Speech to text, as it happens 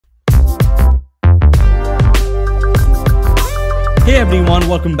everyone,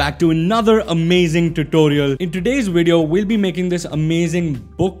 welcome back to another amazing tutorial. In today's video, we'll be making this amazing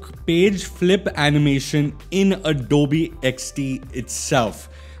book page flip animation in Adobe Xd itself.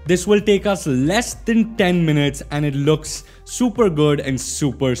 This will take us less than 10 minutes and it looks super good and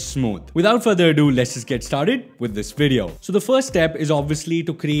super smooth. Without further ado, let's just get started with this video. So the first step is obviously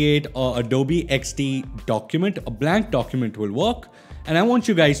to create a Adobe Xd document. A blank document will work. And I want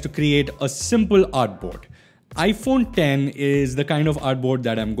you guys to create a simple artboard. iPhone 10 is the kind of artboard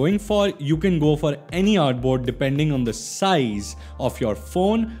that I'm going for. You can go for any artboard depending on the size of your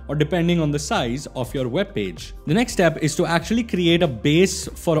phone or depending on the size of your web page. The next step is to actually create a base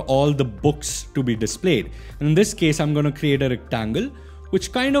for all the books to be displayed. And in this case, I'm going to create a rectangle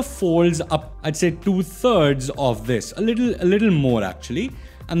which kind of folds up, I'd say 2/3 of this, a little more actually,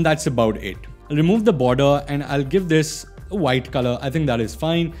 and that's about it. I'll remove the border and I'll give this a white color. I think that is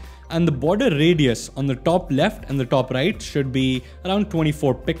fine. And the border radius on the top left and the top right should be around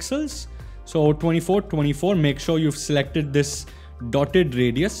 24 pixels. So 24, make sure you've selected this dotted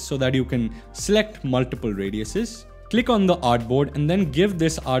radius so that you can select multiple radiuses. Click on the artboard and then give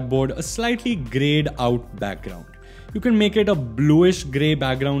this artboard a slightly grayed out background. You can make it a bluish gray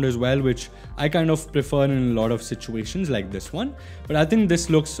background as well, which I kind of prefer in a lot of situations like this one. But I think this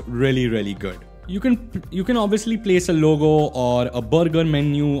looks really good. You can obviously place a logo or a burger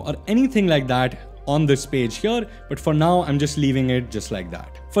menu or anything like that on this page here, but for now I'm just leaving it just like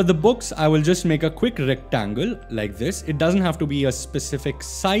that. For the books, I will just make a quick rectangle like this. It doesn't have to be a specific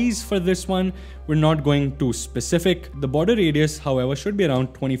size for this one. We're not going too specific. The border radius, however, should be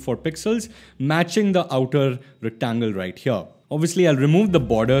around 24 pixels, matching the outer rectangle right here. Obviously, I'll remove the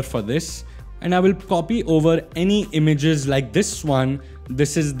border for this and I will copy over any images like this one.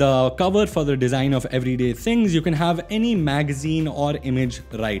 This is the cover for the design of everyday things. You can have any magazine or image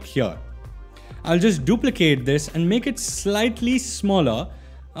right here. I'll just duplicate this and make it slightly smaller,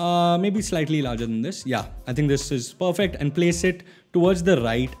 maybe slightly larger than this. Yeah, I think this is perfect, and place it towards the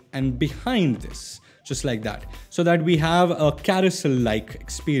right and behind this, just like that, so that we have a carousel-like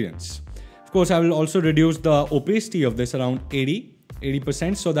experience. Of course, I will also reduce the opacity of this around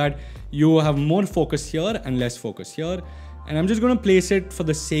 80% so that you have more focus here and less focus here. And I'm just going to place it for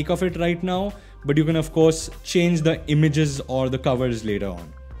the sake of it right now, but you can of course change the images or the covers later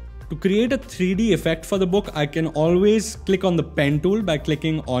on. To create a 3D effect for the book, I can always click on the pen tool by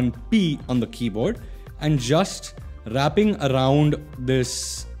clicking on P on the keyboard and just wrapping around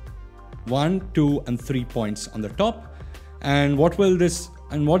this 1, 2, and 3 points on the top. And what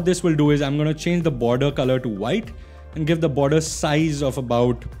this will do is I'm going to change the border color to white and give the border size of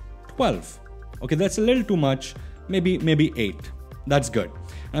about 12. Okay, that's a little too much. Maybe 8. That's good.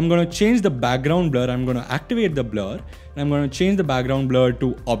 I'm going to change the background blur. I'm going to activate the blur and I'm going to change the background blur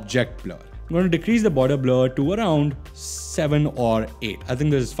to object blur. I'm going to decrease the border blur to around 7 or 8. I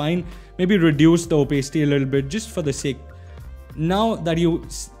think this is fine. Maybe reduce the opacity a little bit just for the sake. Now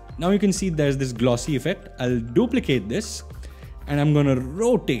you can see there's this glossy effect. I'll duplicate this and I'm going to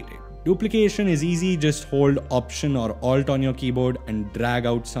rotate it. Duplication is easy. Just hold Option or Alt on your keyboard and drag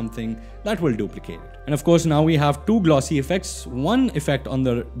out something that will duplicate it. And of course, now we have two glossy effects. One effect on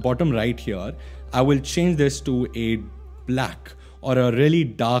the bottom right here, I will change this to a black or a really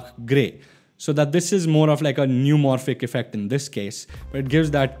dark gray, so that this is more of like a neumorphic effect in this case, but it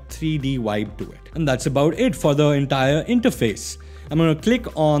gives that 3D vibe to it. And that's about it for the entire interface. I'm going to click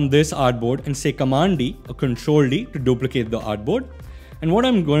on this artboard and say Command D or Control D to duplicate the artboard. And what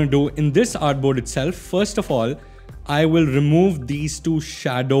I'm going to do in this artboard itself, first of all, I will remove these two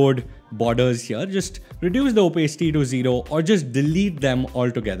shadowed borders here. Just reduce the opacity to 0 or just delete them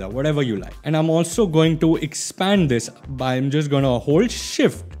altogether, whatever you like. And I'm also going to expand this by, I'm just going to hold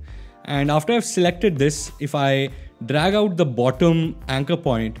Shift. And after I've selected this, if I drag out the bottom anchor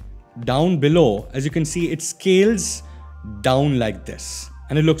point down below, as you can see, it scales down like this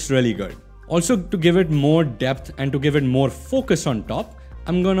and it looks really good. Also, to give it more depth and to give it more focus on top,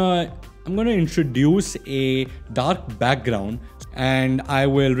 I'm gonna introduce a dark background and I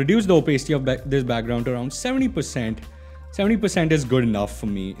will reduce the opacity of this background to around 70%. 70% is good enough for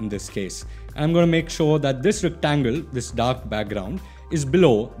me in this case. And I'm going to make sure that this rectangle, this dark background, is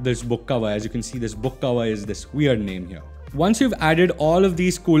below this book cover. As you can see, this book cover is this weird name here. Once you've added all of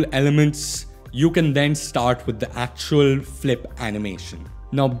these cool elements, you can then start with the actual flip animation.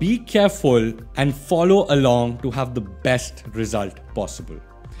 Now be careful and follow along to have the best result possible.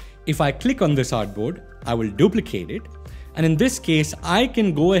 If I click on this artboard, I will duplicate it. And in this case, I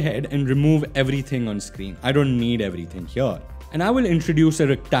can go ahead and remove everything on screen. I don't need everything here. And I will introduce a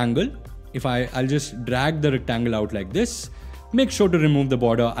rectangle. I'll just drag the rectangle out like this. Make sure to remove the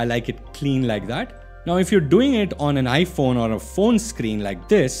border. I like it clean like that. Now, if you're doing it on an iPhone or a phone screen like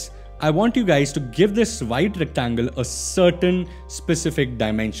this, I want you guys to give this white rectangle a certain specific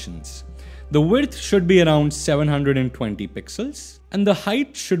dimensions. The width should be around 720 pixels and the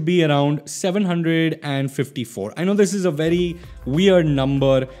height should be around 754. I know this is a very weird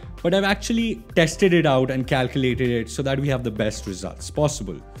number, but I've actually tested it out and calculated it so that we have the best results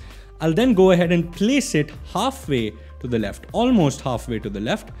possible. I'll then go ahead and place it halfway to the left, almost halfway to the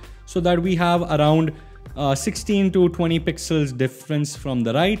left, so that we have around 16 to 20 pixels difference from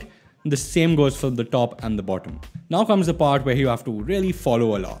the right. The same goes for the top and the bottom. Now comes the part where you have to really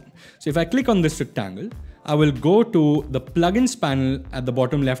follow along. So if I click on this rectangle, I will go to the plugins panel at the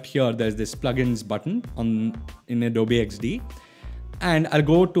bottom left here. There's this plugins button in Adobe Xd. And I'll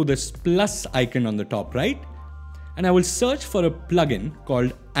go to this plus icon on the top right. And I will search for a plugin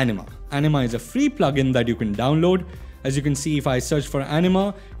called Anima. Anima is a free plugin that you can download. As you can see, if I search for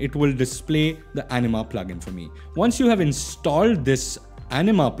Anima, it will display the Anima plugin for me. Once you have installed this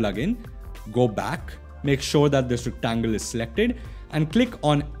Anima plugin, go back, make sure that this rectangle is selected and click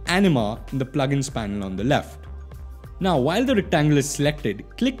on Anima in the plugins panel on the left. Now, while the rectangle is selected,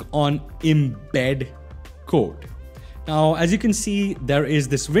 click on Embed Code. Now, as you can see, there is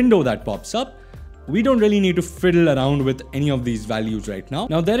this window that pops up. We don't really need to fiddle around with any of these values right now.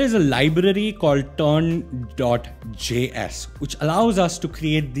 Now, there is a library called turn.js, which allows us to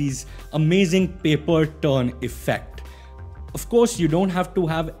create these amazing paper turn effect. Of course, you don't have to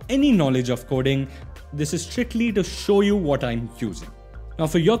have any knowledge of coding. This is strictly to show you what I'm using. Now,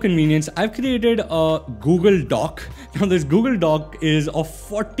 for your convenience, I've created a Google Doc. Now, this Google Doc is of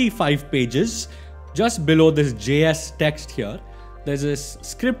 45 pages. Just below this JS text here, there's a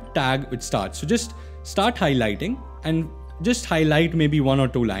script tag which starts. So just start highlighting and just highlight maybe 1 or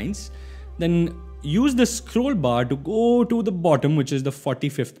 2 lines. Then use the scroll bar to go to the bottom, which is the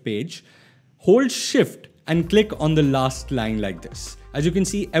 45th page. Hold Shift and click on the last line like this. As you can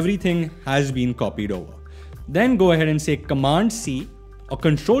see, everything has been copied over. Then go ahead and say Command C or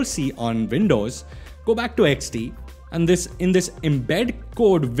Control C on Windows. Go back to XD and in this embed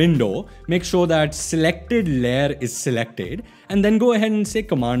code window, make sure that selected layer is selected and then go ahead and say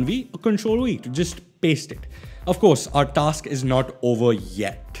Command V or Control V to just paste it. Of course, our task is not over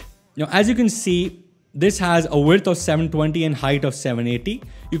yet. Now, as you can see, this has a width of 720 and height of 780.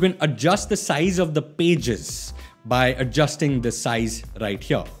 You can adjust the size of the pages by adjusting the size right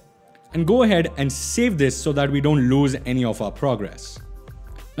here. And go ahead and save this so that we don't lose any of our progress.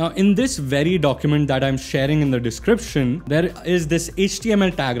 Now, in this very document that I'm sharing in the description, there is this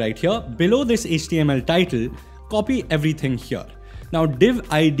HTML tag right here. Below this HTML title, copy everything here. Now, div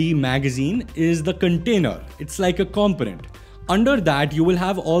ID magazine is the container. It's like a component. Under that, you will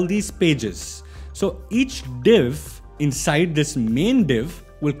have all these pages. So each div inside this main div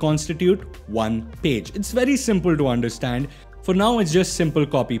will constitute one page. It's very simple to understand. For now, it's just simple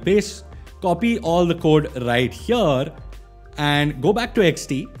copy paste. Copy all the code right here and go back to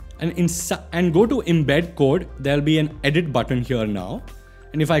XD and go to embed code. There'll be an edit button here now.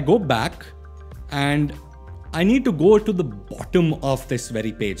 And if I go back and I need to go to the bottom of this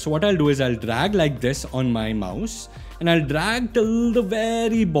very page. So what I'll do is I'll drag like this on my mouse and I'll drag till the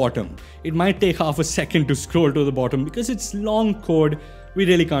very bottom. It might take half a second to scroll to the bottom because it's long code. We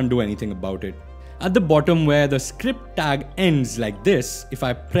really can't do anything about it. At the bottom where the script tag ends like this, if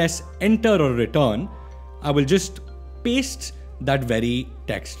I press enter or return, I will just paste that very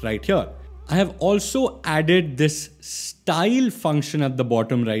text right here. I have also added this style function at the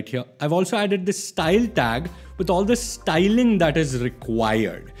bottom right here. I've also added this style tag with all the styling that is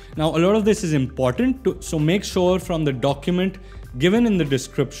required. Now, a lot of this is important, so make sure from the document given in the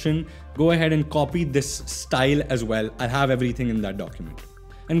description, go ahead and copy this style as well. I'll have everything in that document.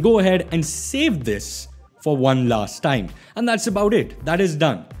 And go ahead and save this for one last time. And that's about it. That is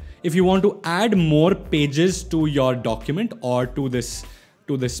done. If you want to add more pages to your document or to this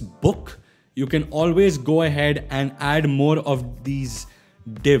book, you can always go ahead and add more of these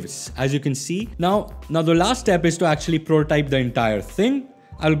divs, as you can see. Now the last step is to actually prototype the entire thing.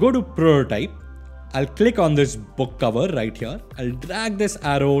 I'll go to prototype. I'll click on this book cover right here. I'll drag this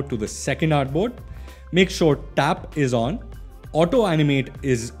arrow to the second artboard. Make sure tap is on. Auto animate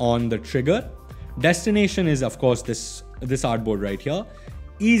is on the trigger. Destination is of course this artboard right here.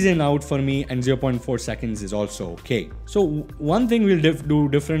 Ease in out for me and 0.4 seconds is also okay. So one thing we'll do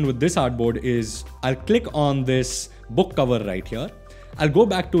different with this artboard is I'll click on this book cover right here. I'll go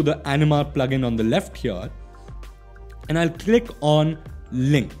back to the Anima plugin on the left here and I'll click on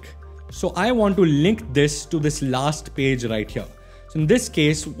link. So I want to link this to this last page right here. So in this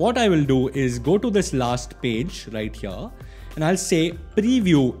case, what I will do is go to this last page right here and I'll say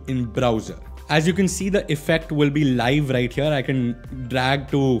preview in browser. As you can see, the effect will be live right here. I can drag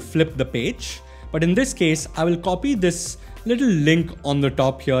to flip the page. But in this case, I will copy this little link on the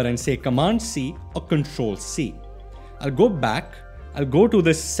top here and say Command C or Control C. I'll go back. I'll go to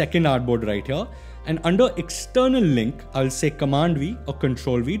this second artboard right here. And under external link, I'll say Command V or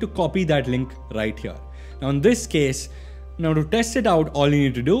Control V to copy that link right here. Now in this case, now to test it out, all you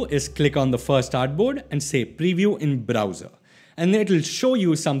need to do is click on the first artboard and say Preview in Browser. And it'll show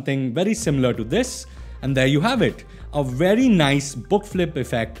you something very similar to this. And there you have it, a very nice book flip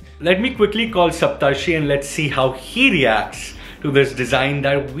effect. Let me quickly call Saptarshi and let's see how he reacts to this design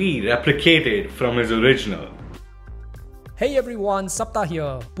that we replicated from his original. Hey everyone, Sapta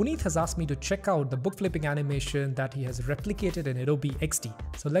here. Punit has asked me to check out the book flipping animation that he has replicated in Adobe Xd.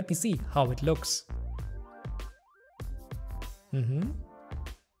 So let me see how it looks.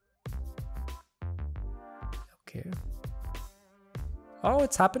 Okay. Oh,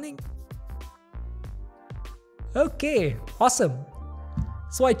 it's happening. Okay, awesome.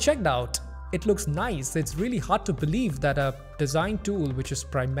 So I checked out. It looks nice. It's really hard to believe that a design tool which is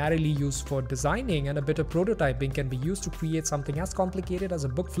primarily used for designing and a bit of prototyping can be used to create something as complicated as a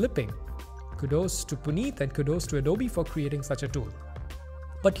book flipping. Kudos to Punit and kudos to Adobe for creating such a tool.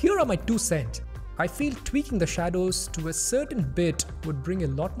 But here are my 2 cents. I feel tweaking the shadows to a certain bit would bring a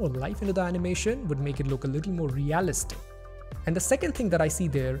lot more life into the animation, would make it look a little more realistic. And the second thing that I see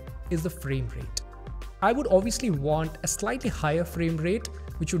there is the frame rate. I would obviously want a slightly higher frame rate,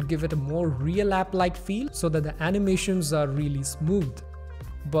 which would give it a more real app-like feel so that the animations are really smooth.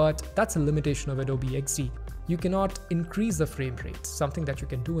 But that's a limitation of Adobe Xd. You cannot increase the frame rate, something that you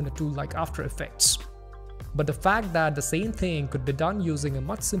can do in a tool like After Effects. But the fact that the same thing could be done using a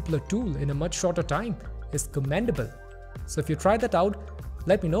much simpler tool in a much shorter time is commendable. So if you try that out,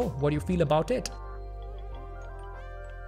 let me know what you feel about it.